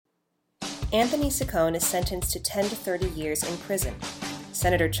Anthony Saccone is sentenced to 10 to 30 years in prison.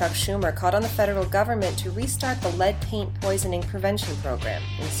 Senator Chuck Schumer called on the federal government to restart the lead paint poisoning prevention program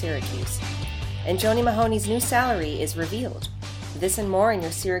in Syracuse. And Joni Mahoney's new salary is revealed. This and more in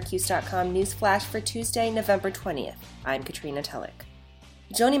your Syracuse.com news flash for Tuesday, November 20th. I'm Katrina Tulloch.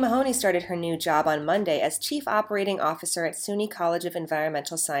 Joni Mahoney started her new job on Monday as Chief Operating Officer at SUNY College of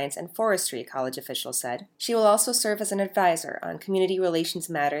Environmental Science and Forestry, college officials said. She will also serve as an advisor on community relations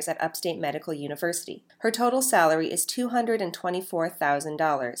matters at Upstate Medical University. Her total salary is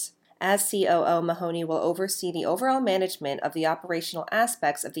 $224,000. As COO, Mahoney will oversee the overall management of the operational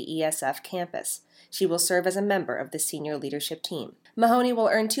aspects of the ESF campus. She will serve as a member of the senior leadership team. Mahoney will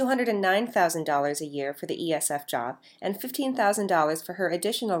earn $209,000 a year for the ESF job and $15,000 for her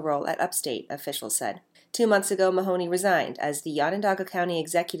additional role at Upstate, officials said. 2 months ago, Mahoney resigned as the Onondaga County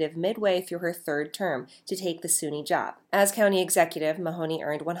executive midway through her third term to take the SUNY job. As county executive, Mahoney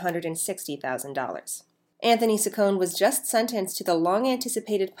earned $160,000. Anthony Saccone was just sentenced to the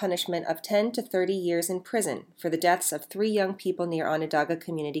long-anticipated punishment of 10 to 30 years in prison for the deaths of 3 young people near Onondaga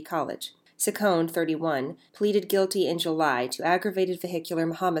Community College. Saccone, 31, pleaded guilty in July to aggravated vehicular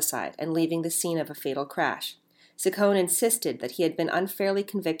homicide and leaving the scene of a fatal crash. Saccone insisted that he had been unfairly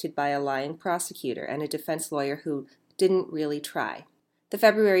convicted by a lying prosecutor and a defense lawyer who didn't really try. The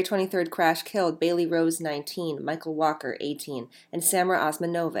February 23rd crash killed Bailey Rose, 19, Michael Walker, 18, and Samra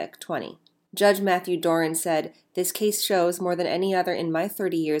Osmanovic, 20. Judge Matthew Doran said, "This case shows more than any other in my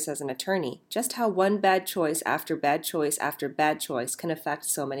 30 years as an attorney just how one bad choice after bad choice after bad choice can affect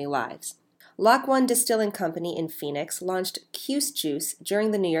so many lives." Lock One Distilling Company in Phoenix launched Cuse Juice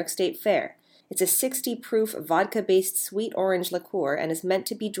during the New York State Fair. It's a 60-proof vodka-based sweet orange liqueur and is meant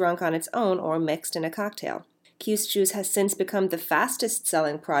to be drunk on its own or mixed in a cocktail. Cuse Juice has since become the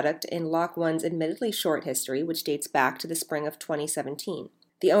fastest-selling product in Lock One's admittedly short history, which dates back to the spring of 2017.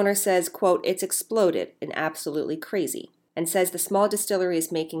 The owner says, quote, "It's exploded and absolutely crazy," and says the small distillery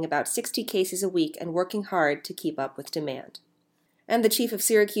is making about 60 cases a week and working hard to keep up with demand. And the chief of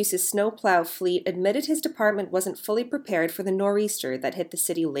Syracuse's snowplow fleet admitted his department wasn't fully prepared for the nor'easter that hit the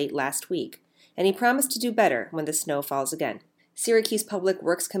city late last week, and he promised to do better when the snow falls again. Syracuse Public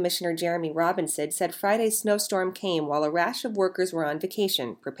Works Commissioner Jeremy Robinson said Friday's snowstorm came while a rash of workers were on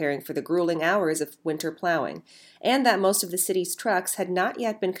vacation, preparing for the grueling hours of winter plowing, and that most of the city's trucks had not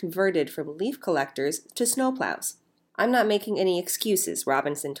yet been converted from leaf collectors to snowplows. "I'm not making any excuses,"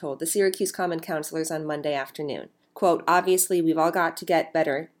 Robinson told the Syracuse Common Councilors on Monday afternoon. Quote, "Obviously, we've all got to get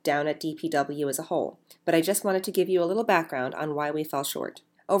better down at DPW as a whole, but I just wanted to give you a little background on why we fell short."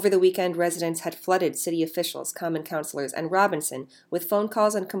 Over the weekend, residents had flooded city officials, common councilors, and Robinson with phone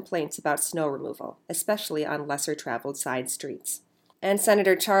calls and complaints about snow removal, especially on lesser-traveled side streets. And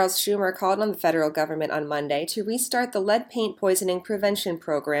Senator Charles Schumer called on the federal government on Monday to restart the lead paint poisoning prevention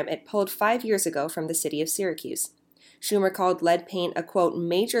program it pulled 5 years ago from the city of Syracuse. Schumer called lead paint a, quote,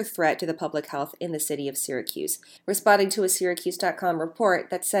 "major threat to the public health in the city of Syracuse," responding to a Syracuse.com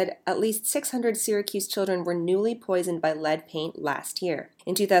report that said at least 600 Syracuse children were newly poisoned by lead paint last year.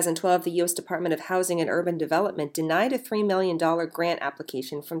 In 2012, the U.S. Department of Housing and Urban Development denied a $3 million grant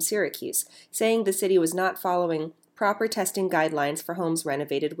application from Syracuse, saying the city was not following proper testing guidelines for homes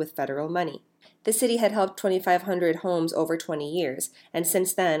renovated with federal money. The city had helped 2,500 homes over 20 years, and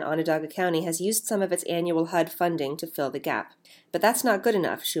since then, Onondaga County has used some of its annual HUD funding to fill the gap. But that's not good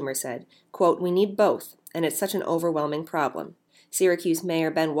enough, Schumer said. Quote, "We need both, and it's such an overwhelming problem." Syracuse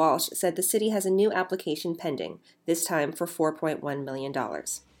Mayor Ben Walsh said the city has a new application pending, this time for $4.1 million.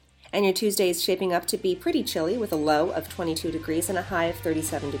 And your Tuesday is shaping up to be pretty chilly with a low of 22 degrees and a high of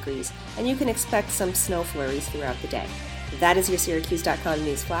 37 degrees, and you can expect some snow flurries throughout the day. That is your Syracuse.com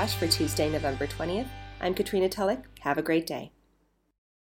news flash for Tuesday, November 20th. I'm Katrina Tulloch. Have a great day.